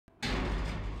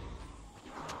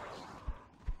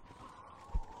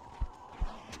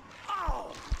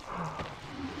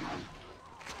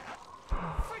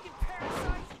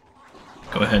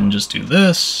ahead and just do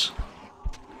this.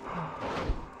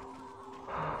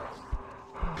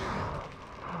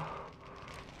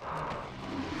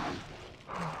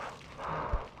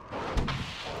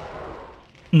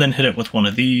 And then hit it with one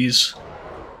of these.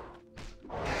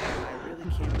 I really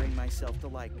can't bring myself to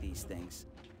like these things.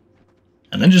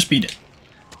 And then just beat it.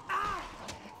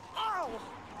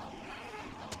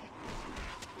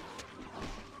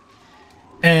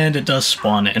 And it does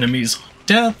spawn enemies on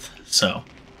death, so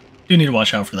you need to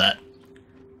watch out for that.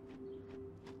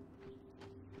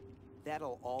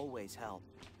 That'll always help.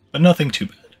 But nothing too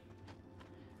bad.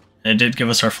 And it did give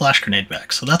us our flash grenade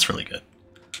back, so that's really good.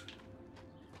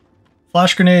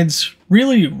 Flash grenades,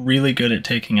 really, really good at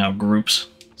taking out groups,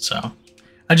 so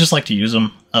I just like to use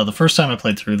them. The first time I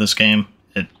played through this game,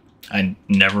 I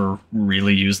never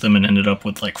really used them and ended up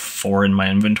with like 4 in my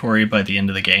inventory by the end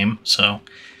of the game, so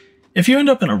if you end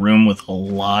up in a room with a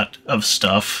lot of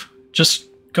stuff, just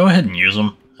go ahead and use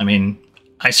them. I mean,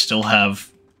 I still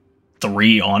have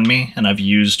 3 on me, and I've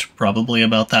used probably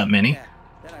about that many. Yeah,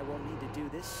 then I won't need to do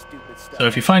this stupid stuff. So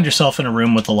if you find yourself in a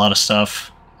room with a lot of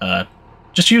stuff,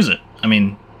 just use it. I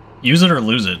mean, use it or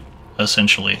lose it,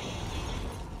 essentially.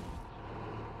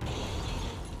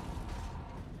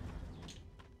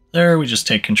 There, we just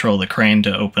take control of the crane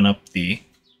to open up the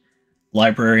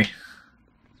library.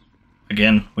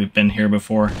 Again, we've been here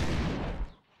before.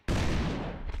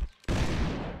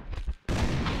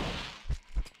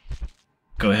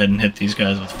 Go ahead and hit these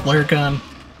guys with flare gun.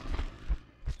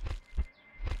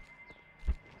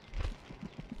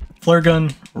 Flare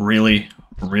gun, really,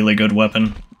 really good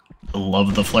weapon. I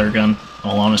love the flare gun, in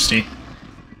all honesty.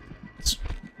 It's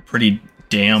pretty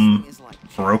damn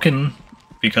broken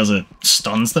because it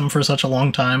stuns them for such a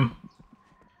long time.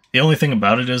 The only thing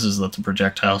about it is that the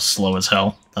projectile's slow as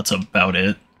hell. That's about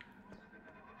it.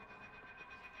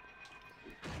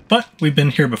 But we've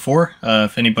been here before.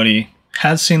 If anybody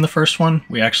has seen the first one,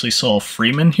 we actually saw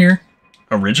Freeman here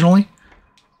originally.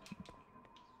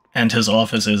 And his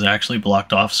office is actually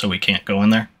blocked off, so we can't go in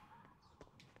there.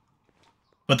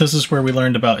 But this is where we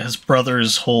learned about his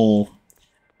brother's whole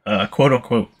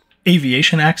quote-unquote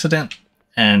aviation accident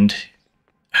and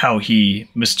how he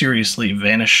mysteriously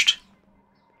vanished.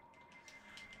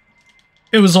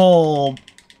 It was all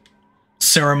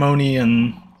ceremony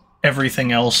and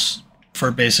everything else for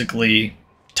basically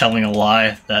telling a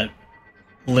lie that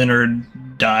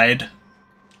Leonard died,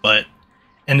 but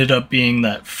ended up being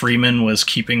that Freeman was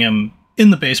keeping him in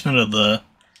the basement of the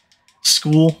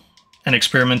school and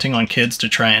experimenting on kids to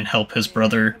try and help his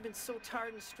brother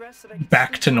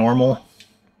back to normal.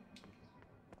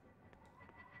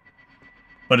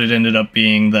 But it ended up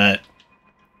being that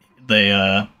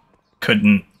they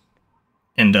couldn't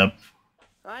end up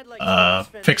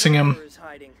fixing him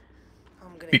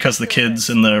because the kids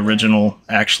in the original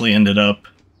actually ended up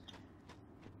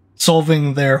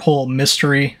solving their whole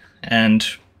mystery and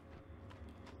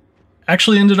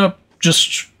actually ended up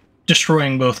just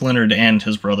destroying both Leonard and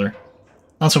his brother.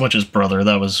 Not so much his brother,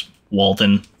 that was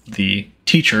Walden, the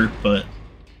teacher, but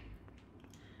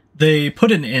they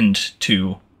put an end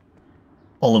to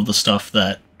all of the stuff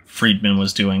that Friedman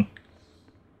was doing.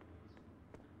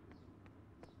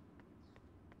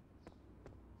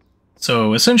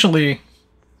 So essentially,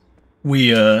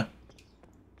 we are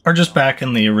just back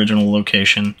in the original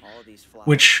location,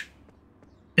 which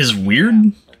is weird.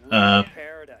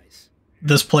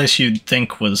 This place you'd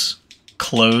think was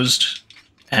closed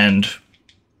and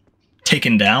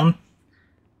taken down.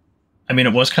 I mean,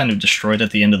 it was kind of destroyed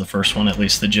at the end of the first one, at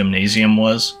least the gymnasium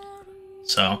was.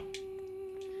 So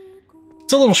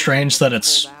it's a little strange that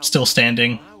it's still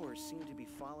standing,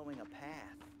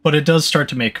 but it does start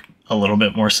to make a little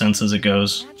bit more sense as it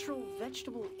goes. Natural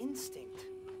vegetable instinct.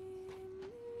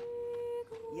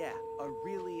 Yeah, a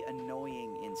really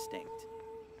annoying instinct.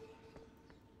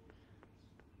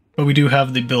 But we do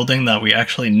have the building that we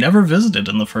actually never visited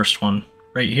in the first one,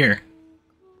 right here.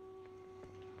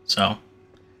 So,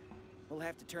 We'll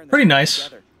have to turn pretty nice.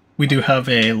 We do have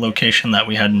a location that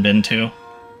we hadn't been to.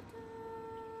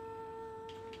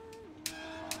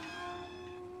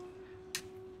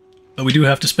 But we do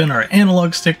have to spin our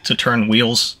analog stick to turn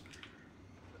wheels.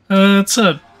 It's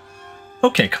a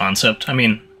okay concept. I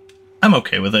mean, I'm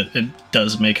okay with it. It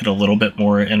does make it a little bit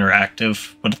more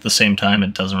interactive, but at the same time,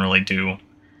 it doesn't really do a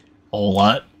whole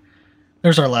lot.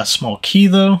 There's our last small key,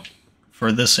 though,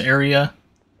 for this area.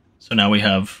 So now we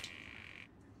have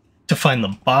to find the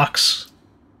box.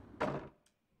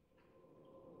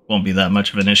 Won't be that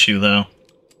much of an issue, though.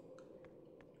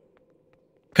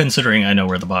 Considering I know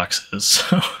where the box is,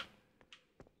 so...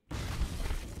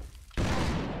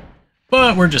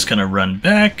 But we're just gonna run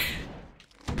back.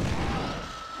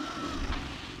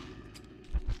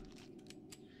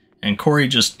 Corey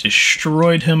just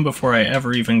destroyed him before I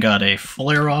ever even got a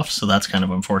flare off, so that's kind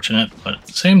of unfortunate, but at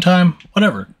the same time,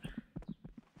 whatever.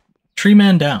 Tree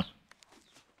man down.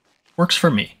 Works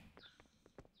for me.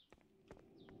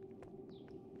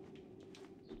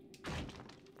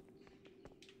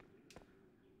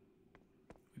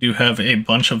 We do have a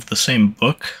bunch of the same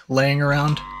book laying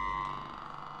around.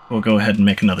 We'll go ahead and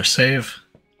make another save.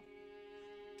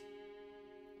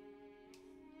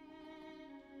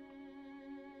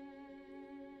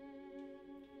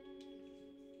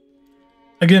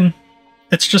 Again,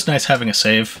 it's just nice having a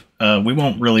save. We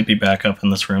won't really be back up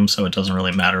in this room, so it doesn't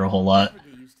really matter a whole lot.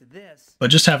 But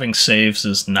just having saves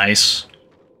is nice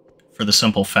for the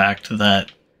simple fact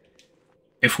that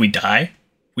if we die,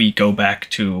 we go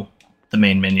back to the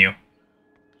main menu.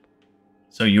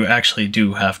 So you actually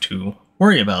do have to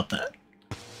worry about that.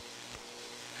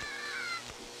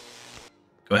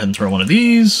 Go ahead and throw one of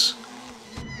these,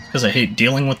 because I hate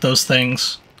dealing with those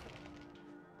things.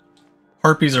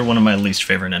 Harpies are one of my least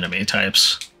favorite enemy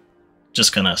types.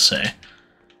 Just gonna say.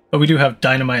 But we do have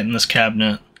dynamite in this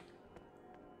cabinet.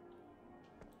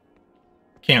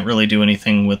 Can't really do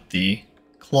anything with the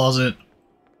closet.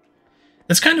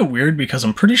 It's kind of weird because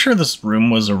I'm pretty sure this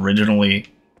room was originally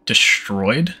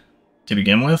destroyed to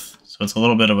begin with. So it's a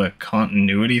little bit of a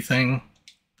continuity thing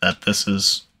that this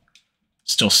is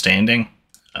still standing.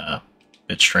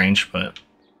 Bit strange, but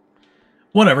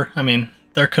whatever. I mean,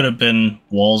 there could have been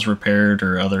walls repaired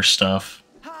or other stuff.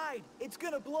 Hide! It's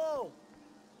gonna blow!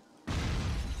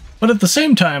 But at the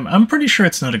same time, I'm pretty sure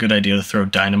it's not a good idea to throw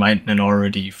dynamite in an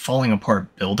already falling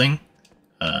apart building.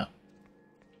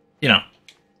 You know,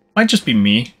 might just be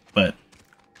me, but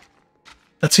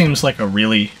that seems like a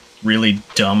really, really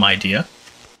dumb idea.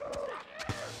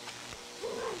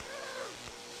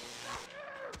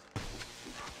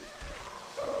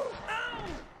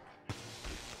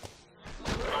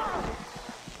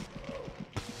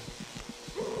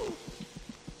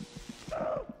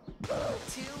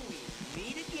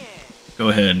 Go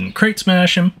ahead and crate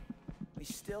smash him. We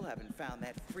still haven't found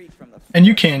that freak from the And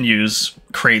you can use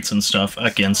crates and stuff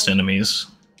against enemies.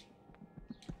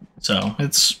 So,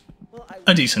 it's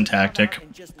a decent tactic.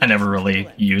 I never really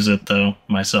use it, though,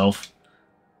 myself.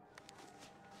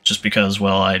 Just because,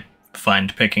 well, I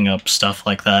find picking up stuff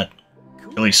like that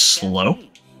really slow.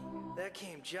 That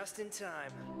came just in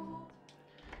time.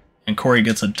 And Corey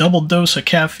gets a double dose of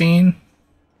caffeine.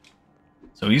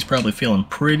 So he's probably feeling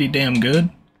pretty damn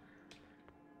good.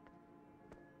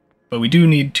 But we do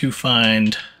need to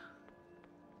find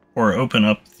or open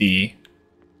up the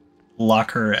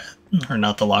locker, or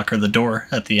not the locker, the door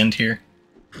at the end here.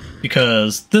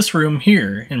 Because this room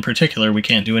here, in particular, we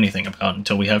can't do anything about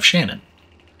until we have Shannon.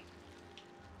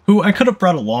 Who I could have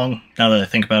brought along, now that I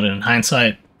think about it in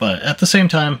hindsight, but at the same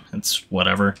time, it's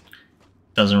whatever.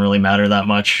 Doesn't really matter that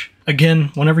much.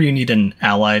 Again, whenever you need an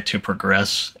ally to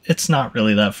progress, it's not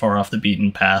really that far off the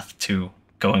beaten path to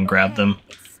go and grab them.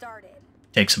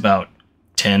 Takes about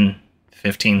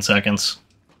 10-15 seconds.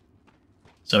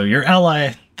 So your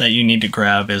ally that you need to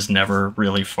grab is never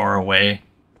really far away.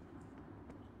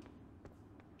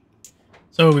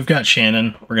 So we've got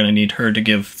Shannon. We're going to need her to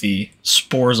give the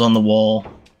spores on the wall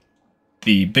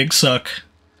the big suck.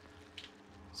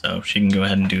 So she can go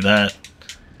ahead and do that.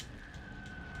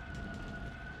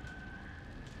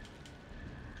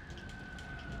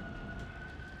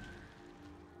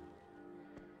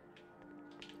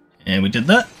 And we did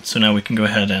that, so now we can go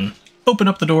ahead and open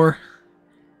up the door.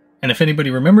 And if anybody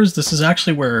remembers, this is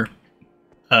actually where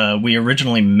we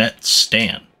originally met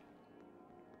Stan.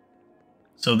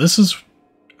 So this is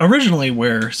originally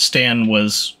where Stan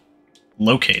was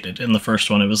located in the first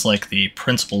one. It was like the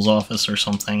principal's office or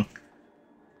something.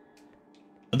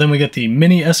 But then we get the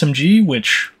mini SMG,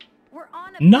 which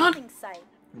not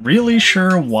really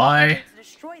sure why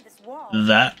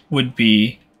that would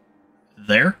be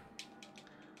there.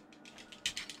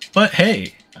 But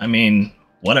hey, I mean,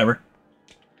 whatever.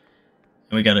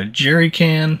 And we got a jerry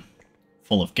can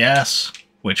full of gas,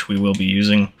 which we will be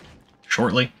using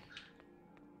shortly.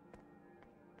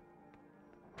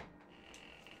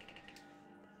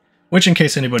 Which, in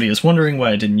case anybody is wondering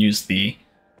why I didn't use the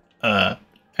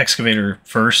excavator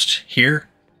first here,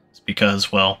 it's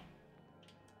because, well,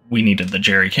 we needed the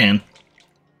jerry can.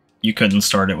 You couldn't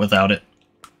start it without it.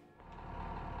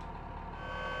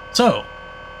 So,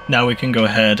 now we can go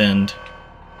ahead and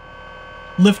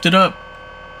lift it up,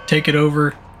 take it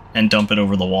over, and dump it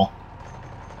over the wall.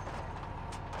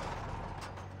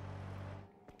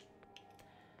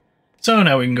 So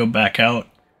now we can go back out.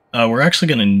 We're actually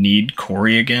going to need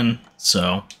Corey again,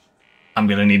 so I'm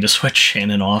going to need to switch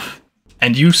Shannon off.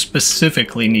 And you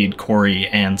specifically need Corey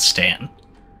and Stan.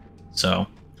 So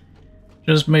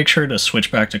just make sure to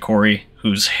switch back to Corey,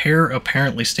 whose hair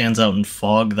apparently stands out in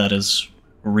fog. That is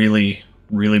really,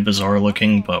 really bizarre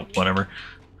looking, but whatever.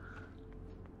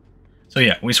 So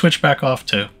yeah, we switch back off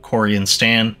to Corey and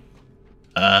Stan.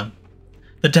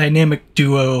 The dynamic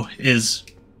duo is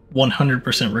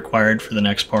 100% required for the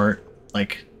next part.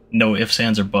 Like, no ifs,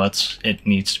 ands, or buts. It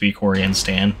needs to be Corey and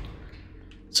Stan.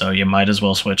 So you might as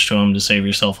well switch to them to save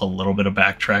yourself a little bit of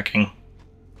backtracking.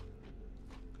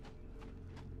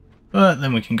 But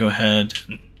then we can go ahead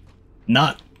and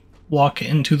not walk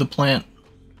into the plant,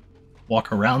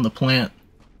 walk around the plant,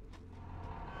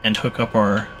 and hook up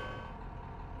our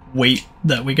weight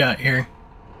that we got here.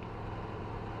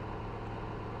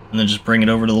 And then just bring it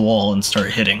over to the wall and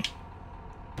start hitting.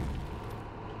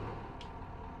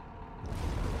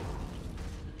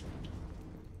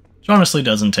 Which honestly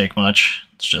doesn't take much.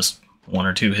 It's just 1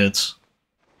 or 2 hits.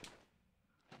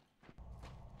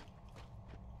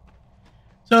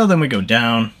 So then we go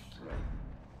down.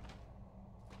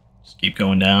 Just keep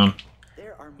going down.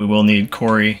 We will need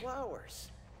Corey,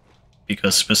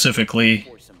 because specifically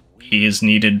he is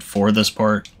needed for this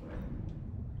part.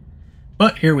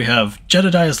 But here we have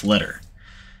Jedediah's letter.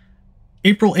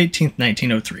 April 18th,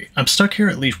 1903. I'm stuck here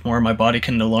at Leafmore. My body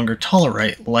can no longer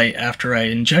tolerate light after I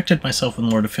injected myself with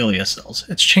Mortophilia cells.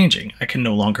 It's changing. I can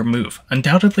no longer move.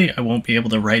 Undoubtedly, I won't be able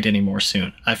to write anymore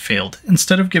soon. I failed.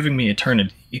 Instead of giving me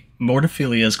eternity,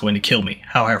 Mortophilia is going to kill me.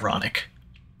 How ironic.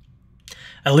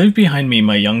 I leave behind me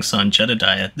my young son,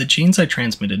 Jedediah. The genes I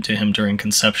transmitted to him during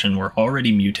conception were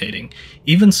already mutating.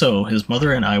 Even so, his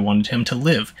mother and I wanted him to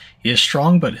live. He is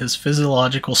strong, but his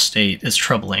physiological state is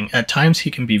troubling. At times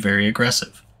he can be very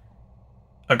aggressive.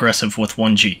 Aggressive with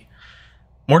 1 G.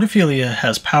 Mortophilia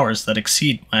has powers that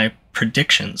exceed my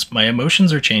predictions. My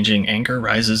emotions are changing. Anger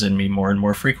rises in me more and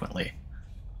more frequently.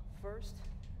 First,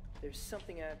 there's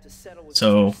something I have to settle with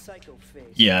So, psycho phase.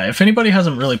 yeah, if anybody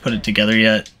hasn't really put it together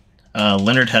yet,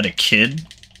 Leonard had a kid,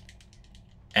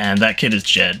 and that kid is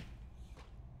Jed.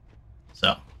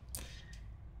 So,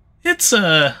 it's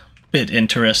a bit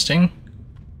interesting.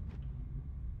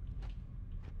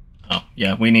 Oh,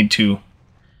 yeah, we need to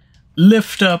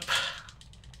lift up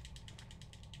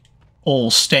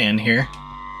old Stan here.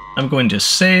 I'm going to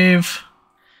save.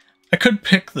 I could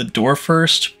pick the door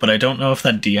first, but I don't know if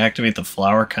that deactivate the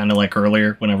flower, kind of like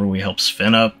earlier whenever we help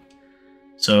Sven up.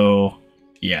 So,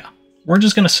 yeah. We're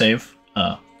just going to save,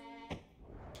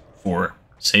 for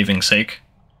saving's sake.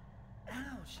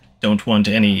 Don't want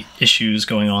any issues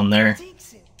going on there.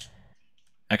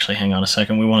 Actually, hang on a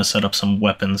second. We want to set up some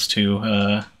weapons, too.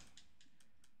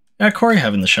 Yeah, Corey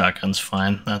having the shotgun's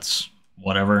fine. That's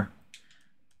whatever.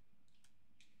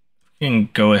 We can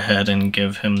go ahead and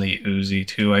give him the Uzi,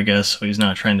 too, I guess, so he's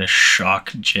not trying to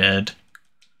shock Jed.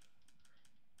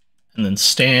 And then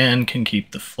Stan can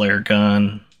keep the flare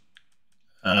gun.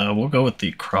 We'll go with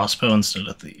the crossbow instead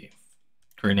of the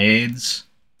grenades.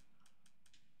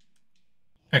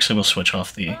 Actually, we'll switch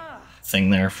off the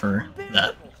thing there for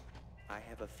that. I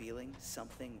have a feeling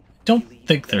something. Don't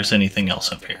think there's anything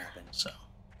else up here, so.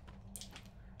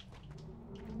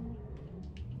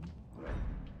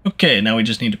 Okay, now we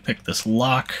just need to pick this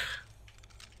lock,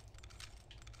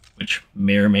 which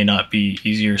may or may not be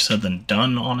easier said than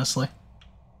done, honestly.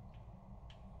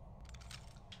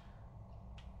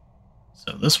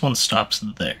 So this one stops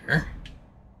there.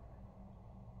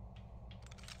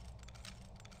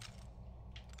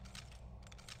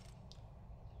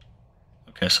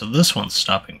 Okay, so this one's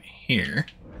stopping me here.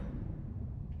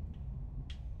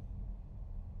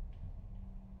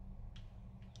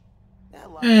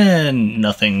 And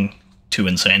nothing too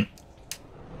insane.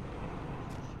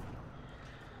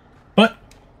 But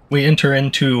we enter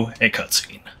into a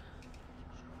cutscene.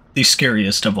 The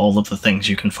scariest of all of the things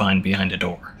you can find behind a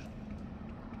door.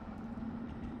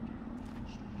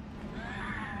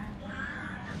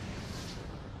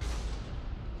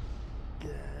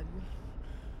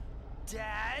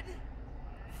 Dad?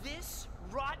 This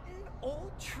rotten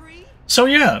old tree? So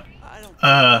yeah, I don't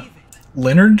believe it.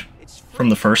 Leonard It's from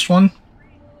the first one,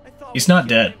 I thought he's we not killed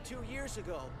dead. him 2 years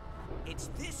ago. It's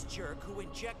this jerk who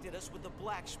injected us with the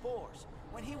black spores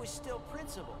when he was still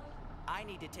principal. I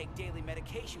need to take daily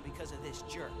medication because of this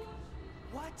jerk.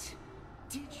 What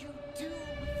did you do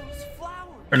with those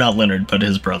flowers? Or not Leonard, but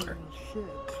his brother.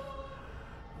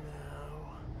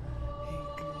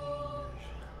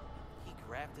 He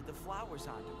grafted the flowers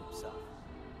onto himself.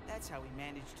 That's how he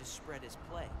managed to spread his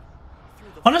plague. Through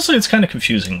the Honestly, it's kind of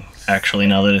confusing, actually,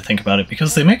 now that I think about it,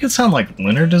 because they make it sound like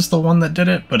Leonard is the one that did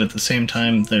it, but at the same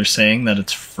time, they're saying that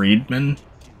it's Friedman,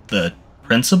 the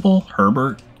principal,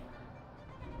 Herbert.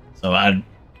 So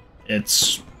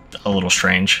it's a little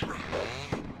strange.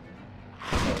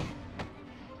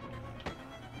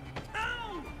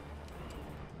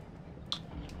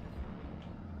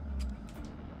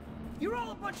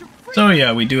 So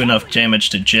yeah, we do enough damage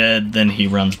to Jed, then he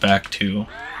runs back to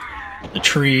the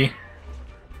tree.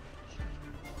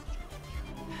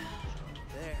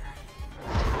 There.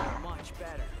 Much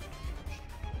better.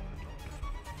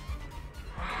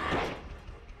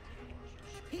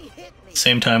 He hit me.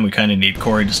 Same time, we kind of need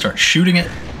Corey to start shooting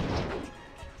it.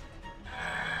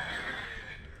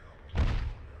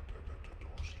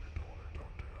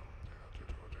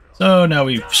 So now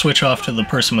we switch off to the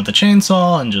person with the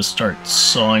chainsaw and just start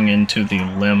sawing into the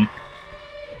limb.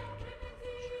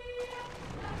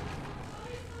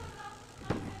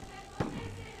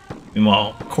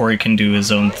 Meanwhile, Corey can do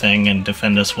his own thing and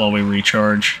defend us while we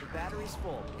recharge. The battery's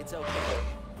full. It's okay.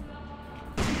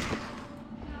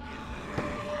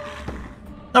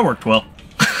 That worked well.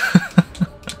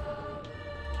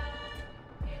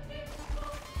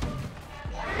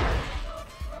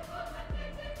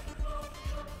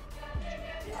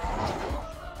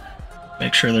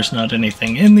 Make sure there's not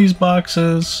anything in these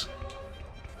boxes.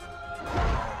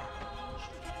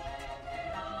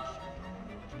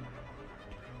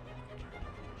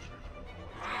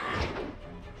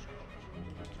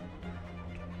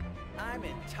 I'm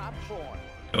in top form.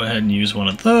 Go ahead and use one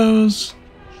of those.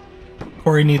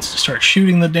 Corey needs to start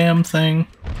shooting the damn thing.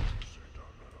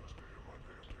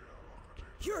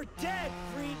 You're dead,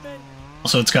 Friedman.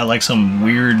 Also, it's got like some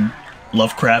weird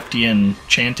Lovecraftian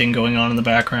chanting going on in the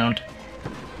background.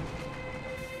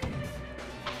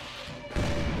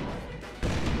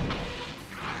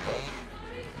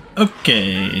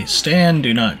 Okay, Stan,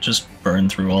 do not just burn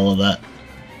through all of that.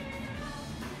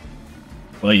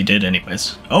 Well, you did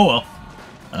anyways. Oh well.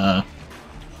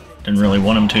 Didn't really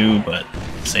want him to, but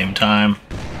at the same time,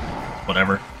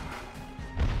 whatever.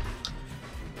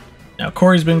 Now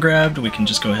Corey's been grabbed, we can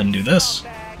just go ahead and do this.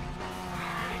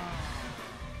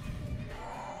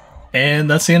 And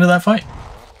that's the end of that fight.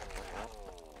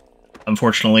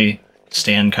 Unfortunately,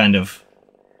 Stan kind of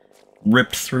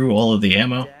ripped through all of the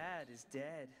ammo. Dad is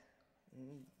dead.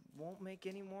 Won't make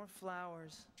any more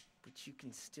flowers, but you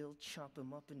can still chop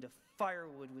him up into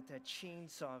firewood with that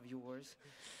chainsaw of yours.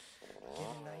 Get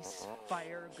a nice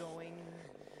fire going.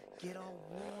 Get all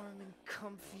warm and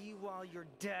comfy while your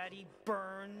daddy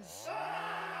burns.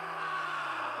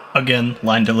 Again,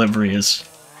 line delivery is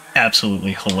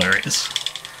absolutely hilarious.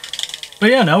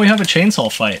 But yeah, now we have a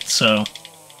chainsaw fight, so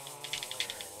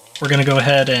we're gonna go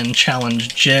ahead and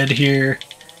challenge Jed here.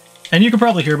 And you can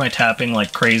probably hear my tapping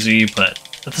like crazy, but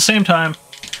at the same time,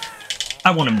 I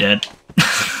want him dead.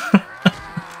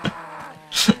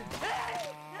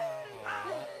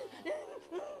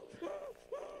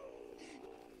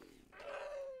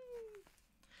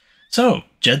 So,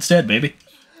 Jed's dead, baby.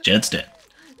 Jed's dead.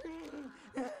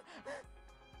 2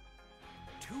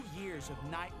 years of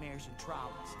nightmares and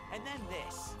traumas, and then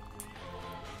this.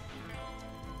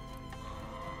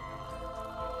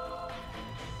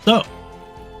 So,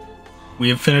 we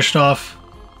have finished off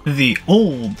the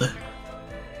old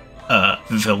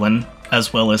villain,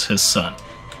 as well as his son.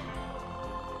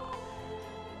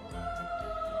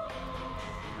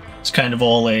 It's kind of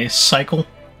all a cycle.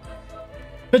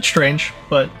 Bit strange,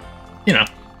 but, you know,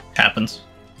 happens.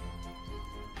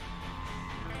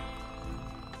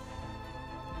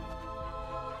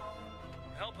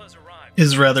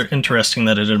 Is rather interesting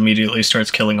that it immediately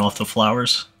starts killing off the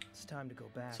flowers. It's time to go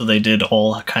back. So they did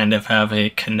all kind of have a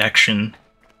connection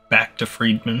back to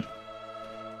Friedman.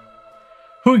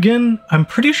 Who again, I'm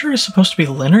pretty sure is supposed to be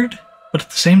Leonard, but at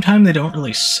the same time they don't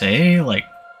really say, like,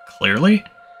 clearly.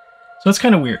 So it's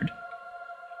kind of weird.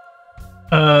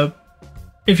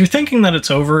 If you're thinking that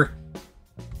it's over,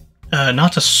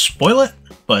 not to spoil it,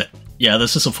 but yeah,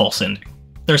 this is a false ending.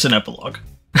 There's an epilogue.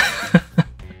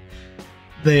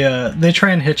 They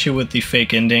try and hit you with the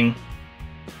fake ending,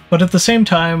 but at the same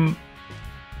time,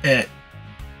 it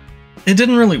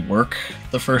didn't really work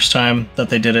the first time that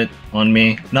they did it on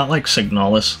me. Not like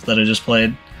Signalis that I just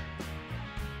played.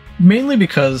 Mainly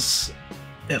because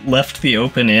it left the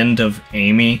open end of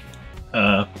Amy.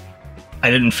 I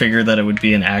didn't figure that it would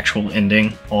be an actual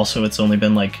ending. Also, it's only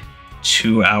been like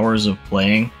 2 hours of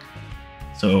playing.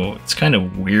 So it's kind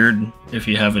of weird if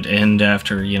you have it end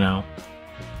after, you know,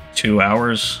 2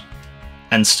 hours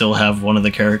and still have one of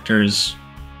the characters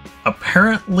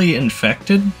apparently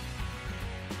infected.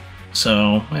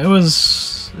 So it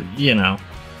was, you know,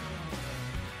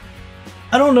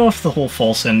 I don't know if the whole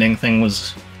false ending thing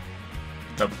was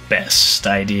the best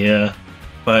idea,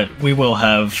 but we will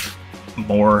have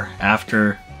more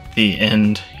after the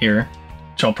end here,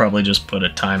 which I'll probably just put a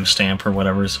timestamp or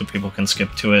whatever so people can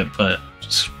skip to it, but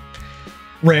just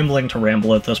rambling to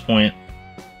ramble at this point.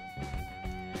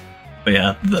 But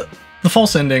yeah, the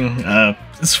false ending,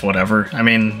 it's whatever. I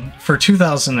mean, for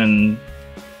 2000 and...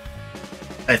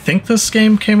 I think this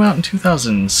game came out in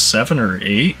 2007 or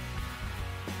 8?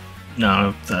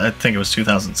 No, I think it was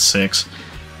 2006.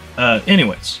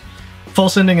 Anyways,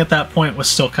 false ending at that point was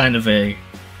still kind of a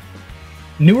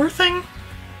newer thing,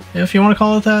 if you want to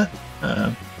call it that.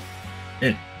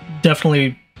 It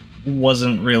definitely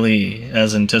wasn't really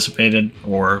as anticipated,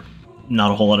 or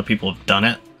not a whole lot of people have done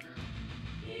it.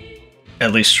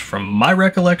 At least from my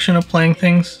recollection of playing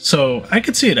things. So I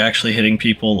could see it actually hitting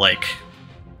people, like,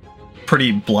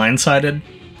 pretty blindsided,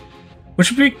 which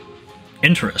would be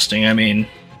interesting, I mean.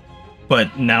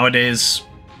 But nowadays,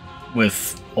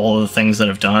 with all of the things that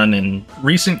I've done in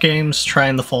recent games,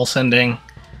 trying the false ending,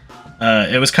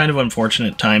 it was kind of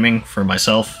unfortunate timing for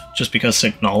myself, just because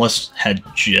Signalis had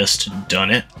just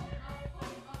done it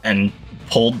and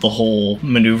pulled the whole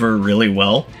maneuver really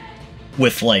well.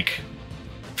 With like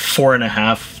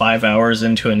 4.5, 5 hours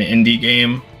into an indie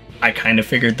game, I kind of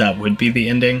figured that would be the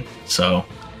ending, so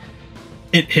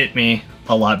it hit me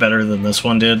a lot better than this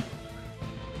one did.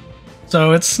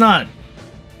 So it's not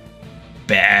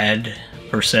bad,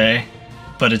 per se,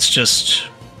 but it's just...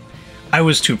 I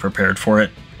was too prepared for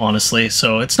it, honestly,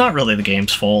 so it's not really the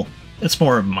game's fault. It's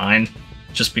more of mine,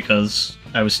 just because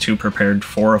I was too prepared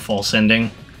for a false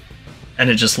ending, and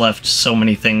it just left so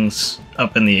many things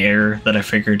up in the air that I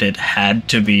figured it had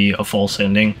to be a false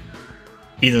ending.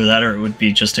 Either that or it would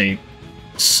be just a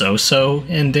so-so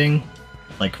ending,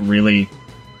 like really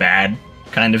bad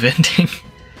kind of ending,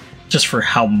 just for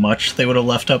how much they would have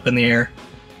left up in the air.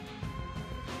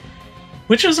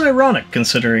 Which is ironic,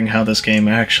 considering how this game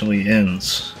actually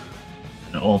ends,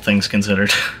 all things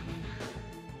considered.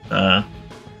 Yeah,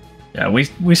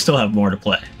 we still have more to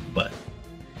play, but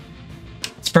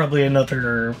it's probably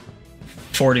another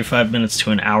 45 minutes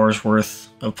to an hour's worth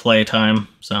of playtime,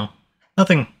 so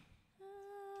nothing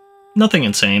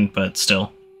insane, but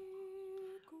still.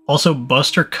 Also,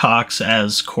 Buster Cox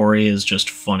as Corey is just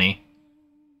funny.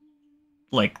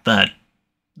 Like, that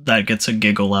gets a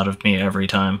giggle out of me every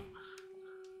time.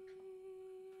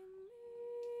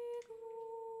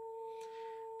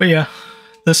 But yeah,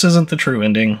 this isn't the true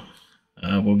ending.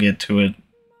 We'll get to it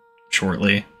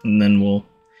shortly, and then we'll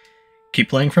keep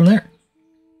playing from there.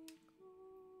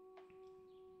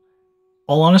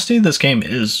 All honesty, this game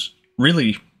is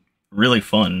really, really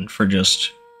fun for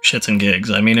just shits and gigs.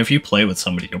 I mean, if you play with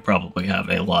somebody, you'll probably have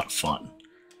a lot of fun.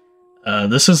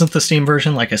 This isn't the Steam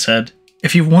version, like I said.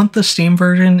 If you want the Steam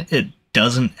version, it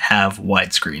doesn't have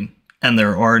widescreen, and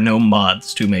there are no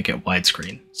mods to make it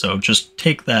widescreen. So just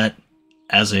take that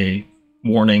as a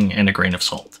warning and a grain of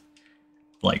salt.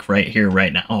 Like right here,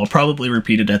 right now. I'll probably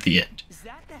repeat it at the end. Is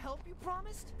that the help you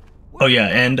promised? Oh yeah,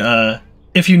 and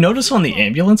if you notice on the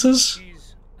ambulances,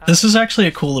 this is actually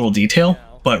a cool little detail,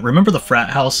 but remember the frat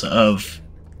house of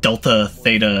Delta,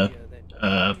 Theta,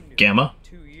 Gamma?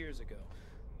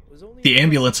 The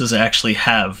ambulances actually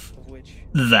have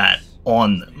that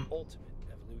on them.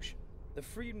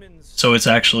 So it's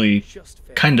actually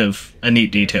kind of a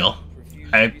neat detail.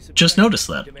 I just noticed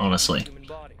that, honestly.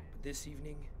 This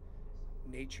evening,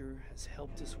 nature has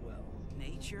helped us well.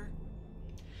 Nature?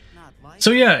 Not life.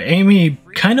 So yeah, Amy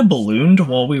kind of ballooned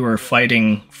while we were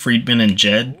fighting Friedman and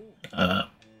Jed,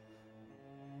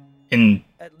 in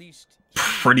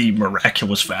pretty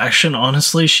miraculous fashion,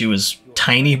 honestly. She was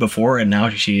tiny before, and now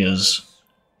she is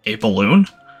a balloon.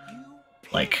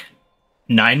 Like,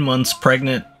 9 months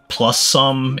pregnant, plus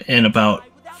some in about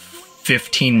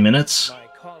 15 minutes.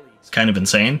 It's kind of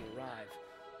insane.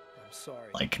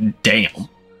 Like, damn.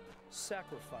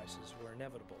 Sacrifices were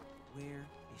inevitable. Where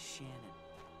is Shannon?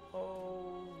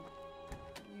 Oh,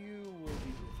 you will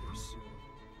be with her soon.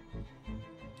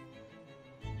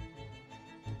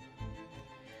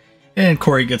 And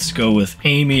Corey gets to go with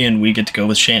Amy, and we get to go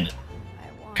with Shannon.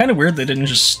 Kind of weird they didn't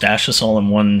just stash us all in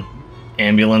one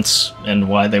ambulance, and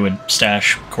why they would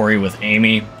stash Corey with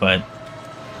Amy, but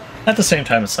at the same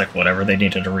time, it's like, whatever, they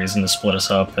needed a reason to split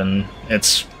us up, and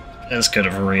it's as good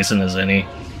of a reason as any.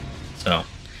 So,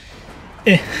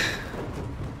 I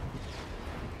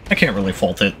can't really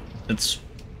fault it. It's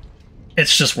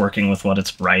just working with what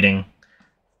it's writing.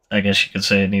 I guess you could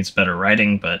say it needs better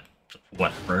writing, but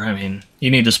whatever. I mean,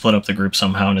 you need to split up the group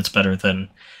somehow, and it's better than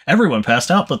everyone passed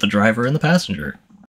out but the driver and the passenger.